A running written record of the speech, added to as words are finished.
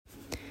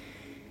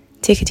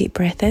Take a deep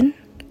breath in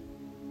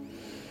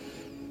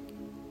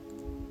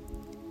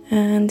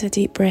and a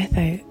deep breath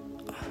out.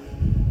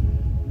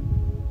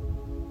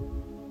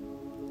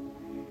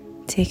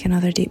 Take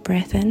another deep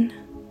breath in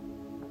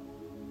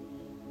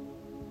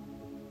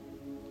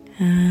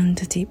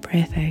and a deep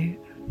breath out.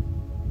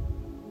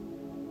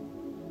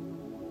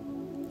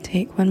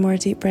 Take one more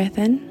deep breath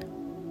in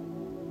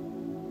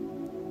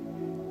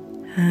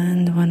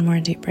and one more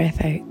deep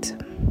breath out.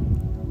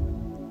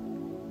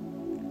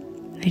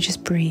 Now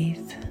just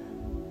breathe.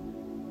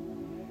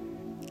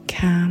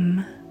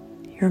 Calm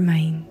your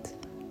mind.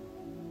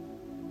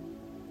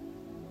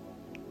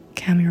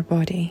 Calm your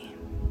body.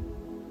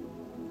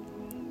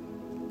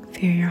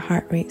 Feel your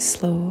heart rate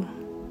slow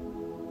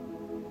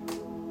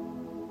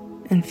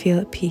and feel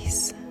at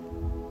peace.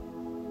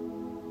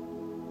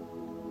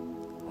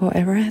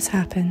 Whatever has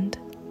happened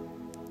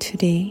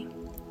today,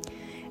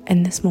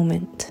 in this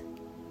moment,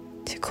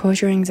 to cause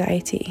your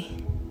anxiety,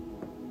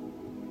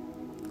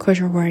 cause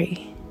your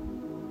worry,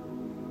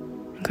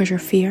 and cause your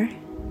fear,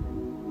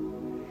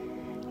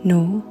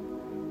 know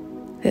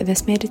that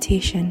this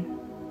meditation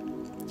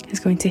is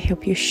going to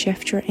help you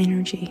shift your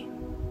energy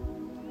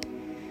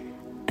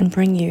and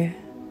bring you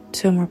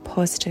to a more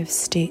positive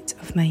state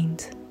of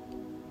mind,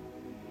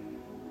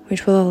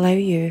 which will allow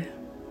you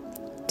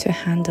to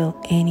handle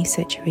any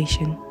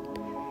situation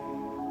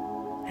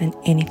and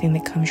anything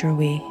that comes your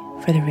way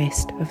for the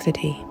rest of the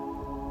day.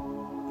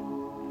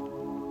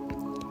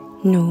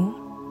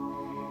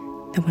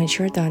 Know that once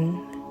you're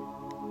done,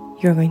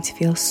 you're going to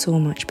feel so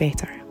much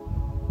better.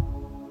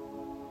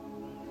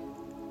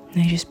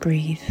 Now just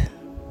breathe.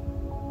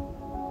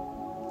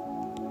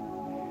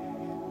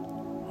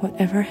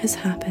 Whatever has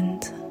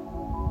happened,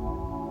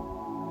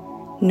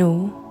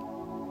 know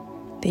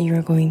that you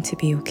are going to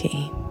be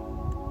okay.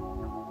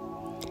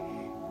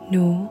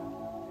 Know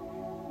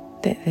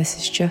that this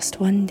is just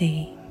one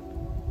day.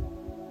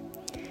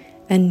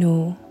 And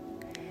know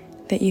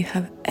that you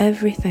have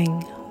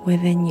everything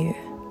within you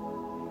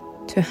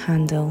to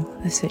handle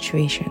the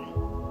situation.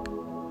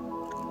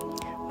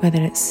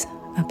 Whether it's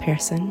a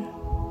person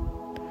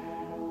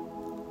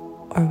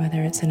or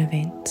whether it's an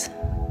event.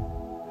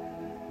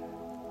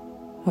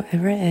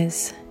 Whatever it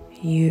is,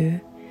 you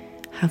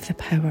have the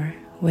power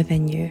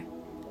within you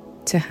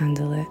to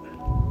handle it.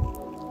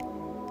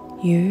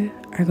 You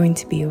are going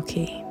to be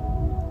okay.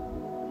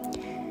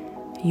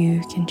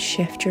 You can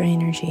shift your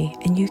energy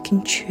and you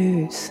can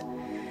choose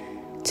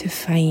to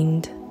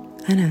find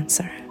an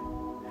answer,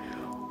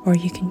 or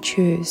you can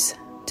choose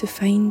to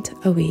find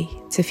a way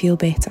to feel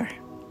better.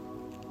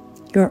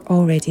 You're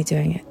already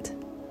doing it.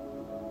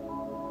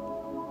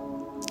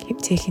 Keep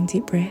taking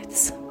deep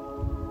breaths.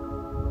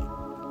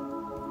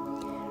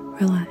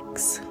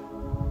 Relax.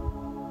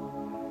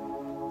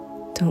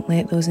 Don't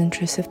let those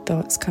intrusive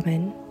thoughts come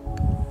in.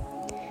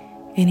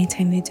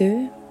 Anytime they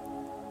do,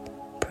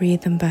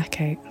 breathe them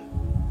back out.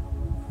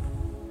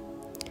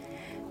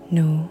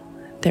 Know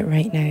that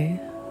right now,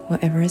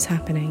 whatever is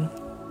happening,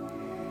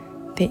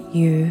 that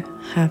you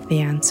have the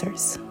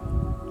answers.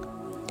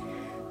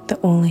 The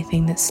only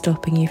thing that's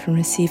stopping you from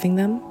receiving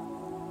them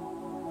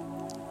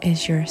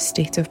is your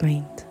state of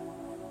mind.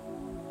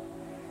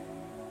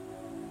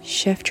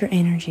 Shift your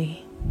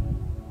energy.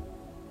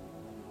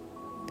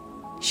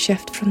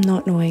 Shift from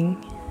not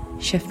knowing,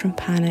 shift from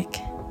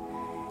panic,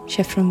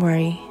 shift from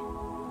worry,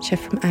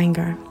 shift from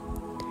anger.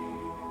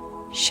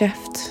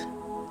 Shift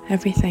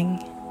everything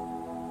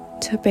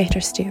to a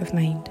better state of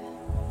mind.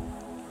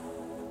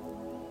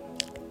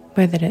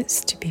 Whether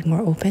it's to be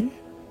more open,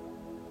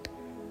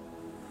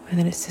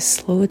 whether it's to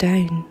slow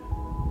down,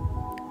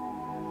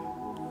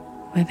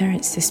 whether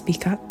it's to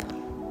speak up,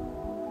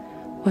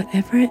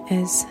 whatever it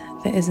is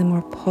that is a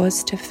more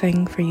positive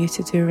thing for you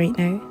to do right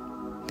now,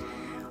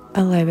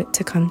 allow it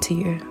to come to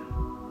you.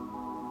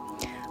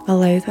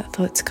 Allow that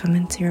thought to come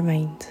into your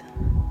mind.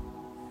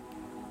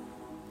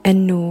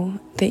 And know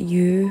that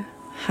you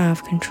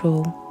have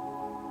control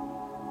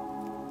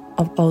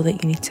of all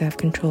that you need to have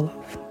control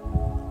of.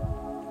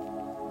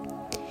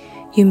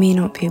 You may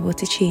not be able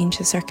to change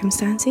the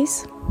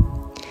circumstances.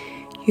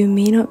 You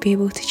may not be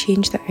able to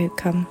change the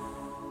outcome.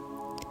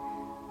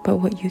 But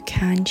what you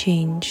can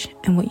change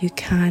and what you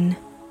can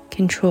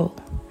control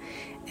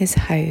is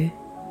how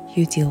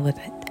you deal with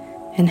it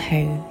and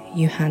how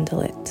you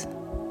handle it.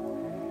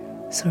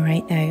 So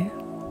right now,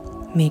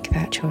 make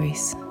that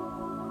choice.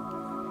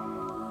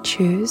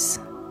 Choose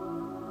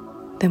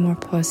the more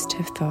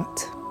positive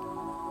thought.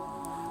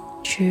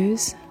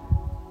 Choose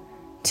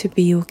to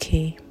be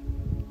okay.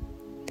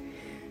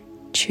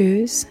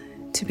 Choose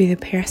to be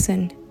the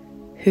person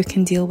who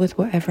can deal with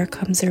whatever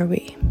comes their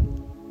way.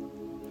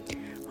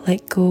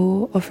 Let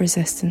go of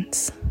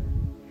resistance.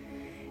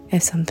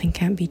 If something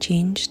can't be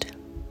changed,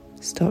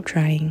 stop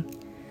trying.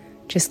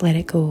 Just let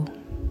it go.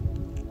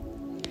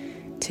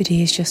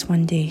 Today is just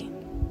one day.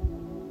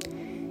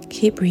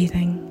 Keep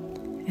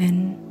breathing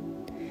in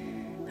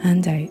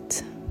and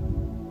out.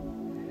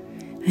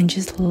 And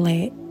just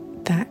let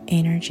that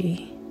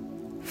energy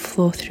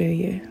flow through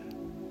you.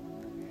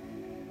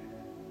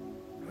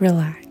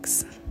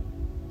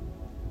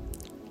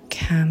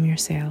 calm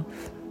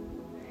yourself,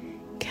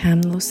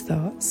 calm those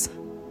thoughts,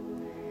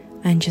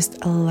 and just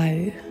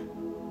allow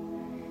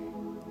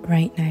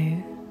right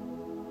now,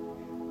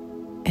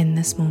 in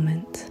this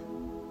moment,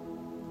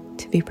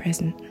 to be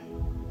present.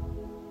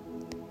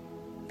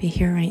 Be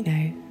here right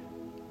now,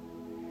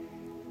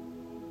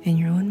 in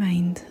your own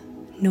mind,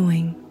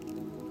 knowing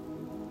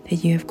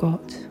that you have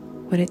got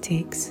what it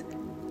takes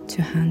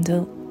to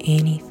handle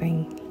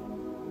anything.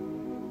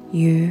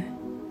 You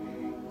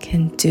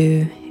can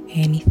do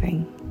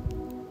anything.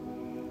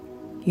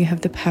 You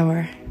have the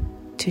power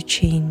to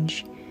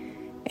change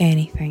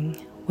anything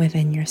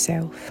within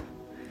yourself.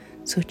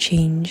 So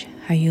change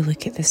how you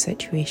look at the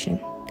situation.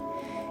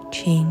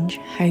 Change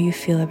how you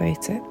feel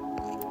about it.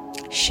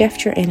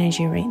 Shift your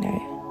energy right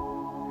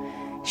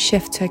now.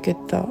 Shift to a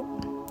good thought.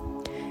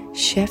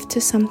 Shift to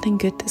something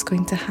good that's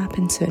going to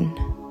happen soon.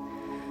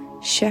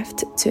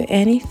 Shift to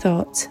any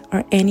thought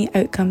or any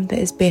outcome that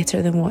is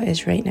better than what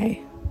is right now.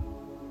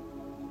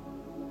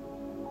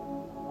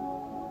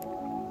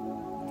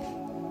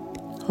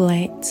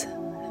 Let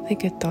the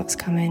good thoughts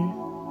come in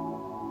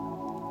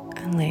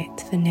and let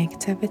the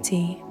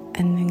negativity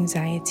and the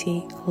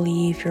anxiety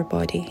leave your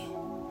body.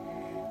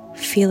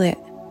 Feel it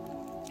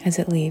as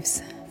it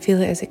leaves.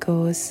 Feel it as it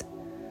goes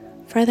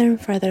further and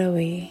further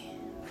away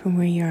from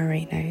where you are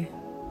right now.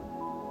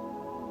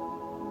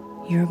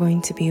 You're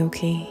going to be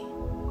okay.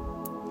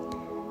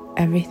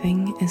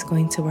 Everything is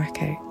going to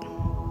work out.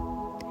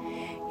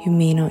 You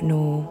may not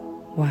know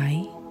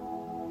why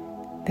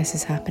this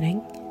is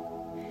happening.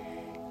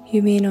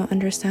 You may not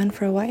understand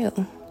for a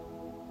while,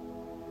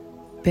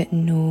 but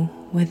know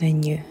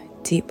within you,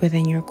 deep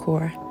within your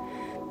core,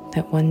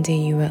 that one day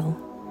you will,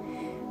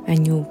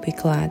 and you'll be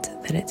glad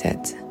that it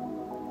did,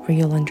 or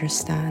you'll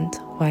understand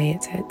why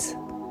it did.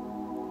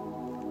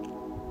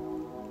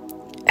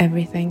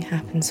 Everything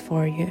happens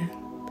for you,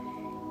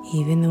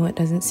 even though it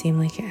doesn't seem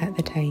like it at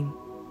the time.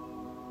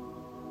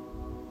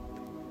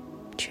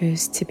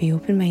 Choose to be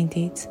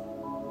open-minded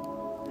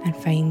and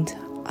find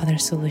other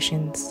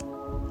solutions.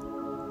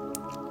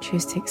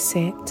 Choose to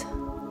accept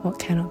what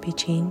cannot be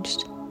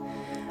changed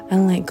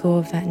and let go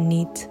of that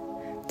need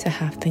to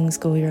have things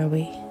go your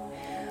way.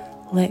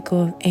 Let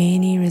go of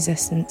any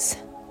resistance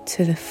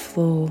to the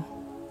flow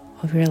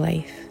of your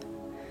life.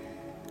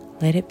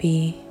 Let it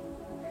be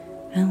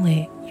and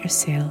let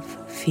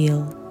yourself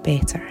feel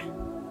better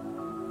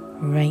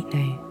right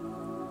now.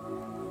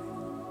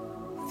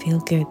 Feel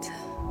good.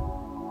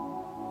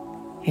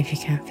 If you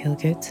can't feel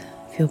good,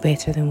 feel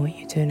better than what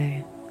you do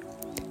now.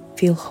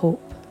 Feel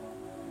hope.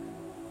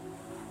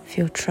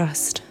 Feel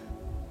trust.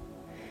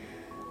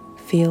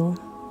 Feel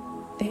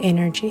the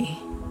energy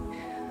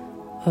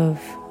of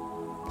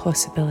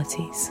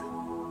possibilities.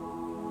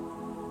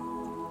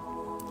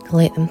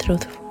 Let them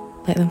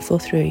flow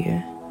through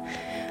you,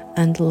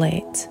 and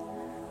let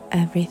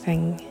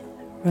everything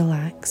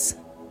relax.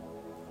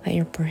 Let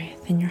your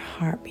breath and your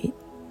heartbeat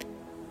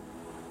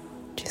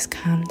just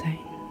calm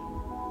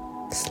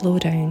down, slow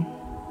down.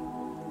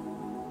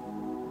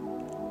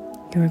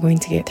 You are going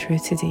to get through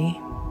today.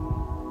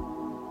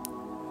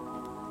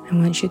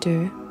 And once you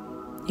do,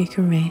 you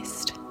can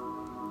rest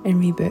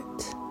and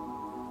reboot,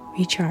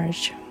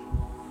 recharge.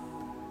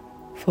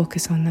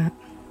 Focus on that.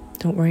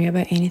 Don't worry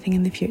about anything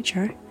in the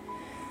future.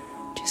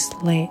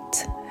 Just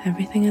let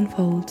everything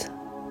unfold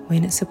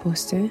when it's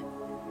supposed to,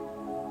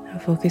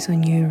 and focus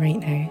on you right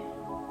now.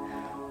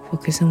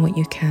 Focus on what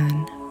you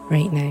can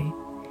right now.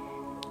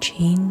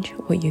 Change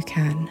what you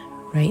can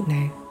right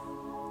now.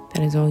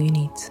 That is all you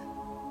need.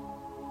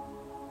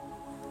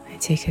 Now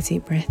take a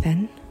deep breath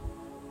in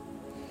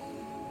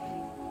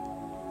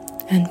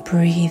and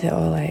breathe it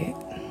all out.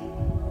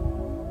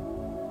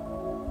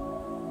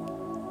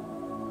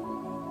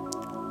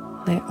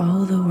 Let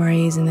all the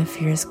worries and the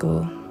fears go,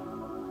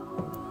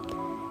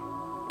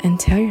 and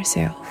tell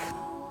yourself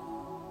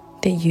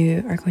that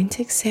you are going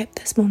to accept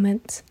this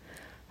moment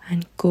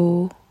and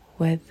go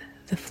with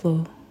the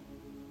flow.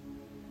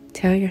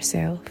 Tell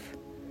yourself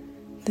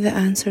that the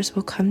answers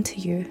will come to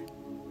you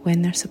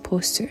when they're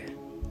supposed to.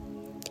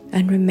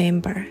 And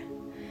remember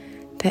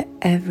that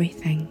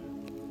everything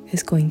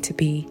is going to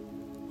be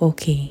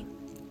okay.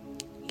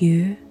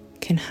 You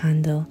can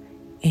handle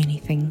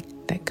anything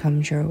that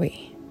comes your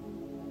way.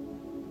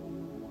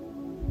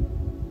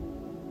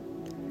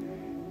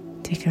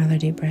 Take another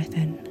deep breath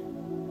in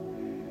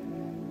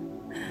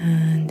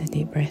and a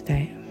deep breath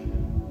out.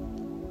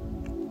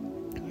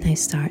 Now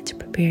start to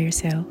prepare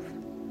yourself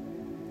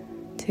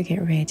to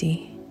get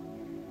ready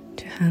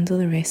to handle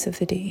the rest of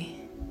the day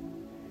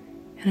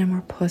in a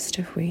more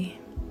positive way,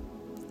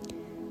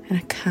 in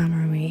a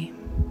calmer way,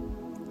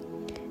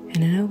 and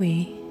in a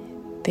way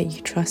that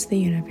you trust the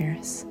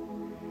universe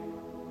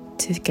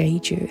to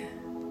guide you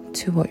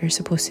to what you're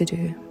supposed to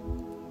do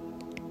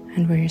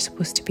and where you're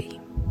supposed to be.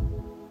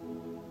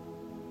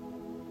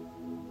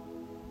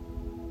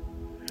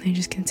 Now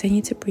just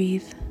continue to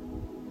breathe,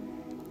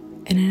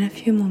 and in a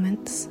few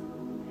moments,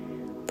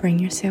 bring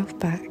yourself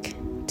back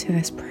to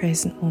this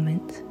present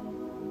moment.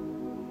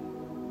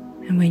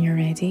 And when you're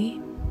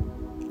ready,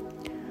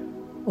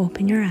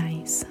 open your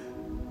eyes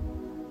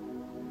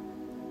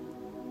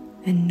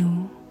and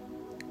know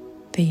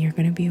that you're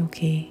going to be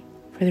okay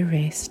for the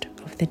rest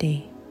of the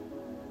day.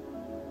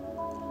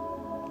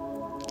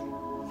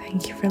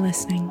 Thank you for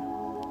listening.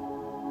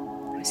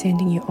 I'm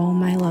sending you all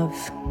my love.